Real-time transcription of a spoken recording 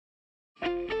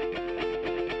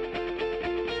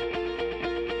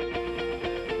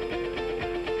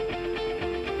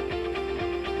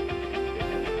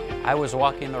I was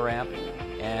walking the ramp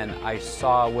and I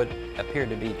saw what appeared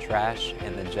to be trash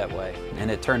in the jetway,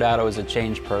 and it turned out it was a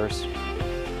change purse.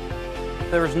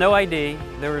 There was no ID,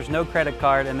 there was no credit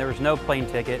card, and there was no plane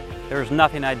ticket. There was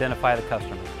nothing to identify the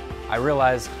customer. I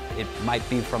realized it might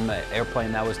be from the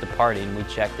airplane that was departing. We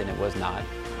checked and it was not.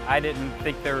 I didn't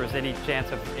think there was any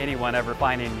chance of anyone ever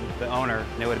finding the owner.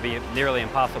 It would be nearly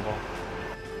impossible.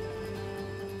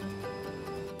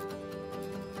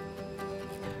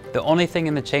 The only thing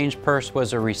in the change purse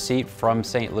was a receipt from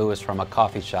St. Louis from a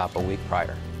coffee shop a week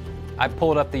prior. I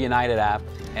pulled up the United app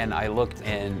and I looked,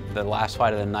 and the last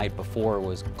flight of the night before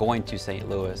was going to St.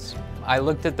 Louis. I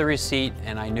looked at the receipt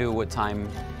and I knew what time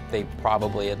they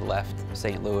probably had left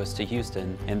St. Louis to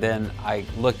Houston. And then I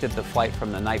looked at the flight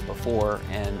from the night before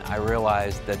and I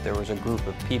realized that there was a group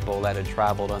of people that had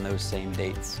traveled on those same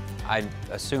dates. I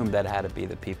assumed that had to be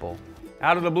the people.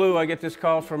 Out of the blue, I get this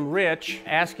call from Rich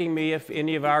asking me if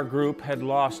any of our group had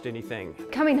lost anything.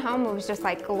 Coming home, it was just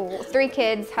like 3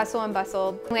 kids, hustle and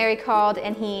bustle. Larry called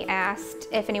and he asked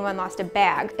if anyone lost a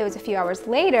bag. It was a few hours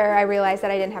later I realized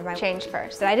that I didn't have my change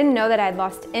purse. And I didn't know that I had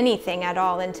lost anything at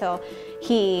all until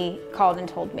he called and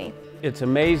told me. It's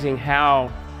amazing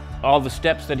how all the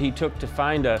steps that he took to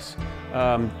find us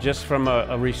just from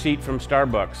a receipt from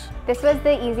Starbucks. This was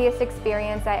the easiest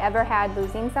experience I ever had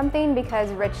losing something because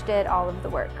Rich did all of the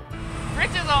work.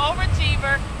 Rich is an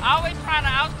overachiever, always trying to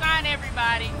outshine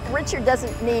everybody. Richard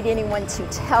doesn't need anyone to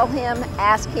tell him,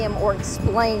 ask him, or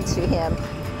explain to him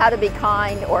how to be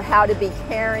kind or how to be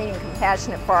caring and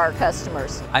compassionate for our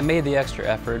customers. I made the extra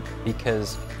effort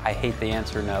because I hate the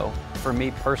answer no. For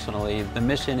me personally, the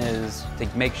mission is to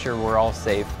make sure we're all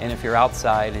safe. And if you're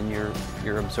outside and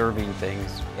you're observing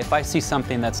things, if I see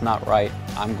something that's not right,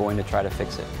 I'm going to try to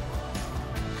fix it.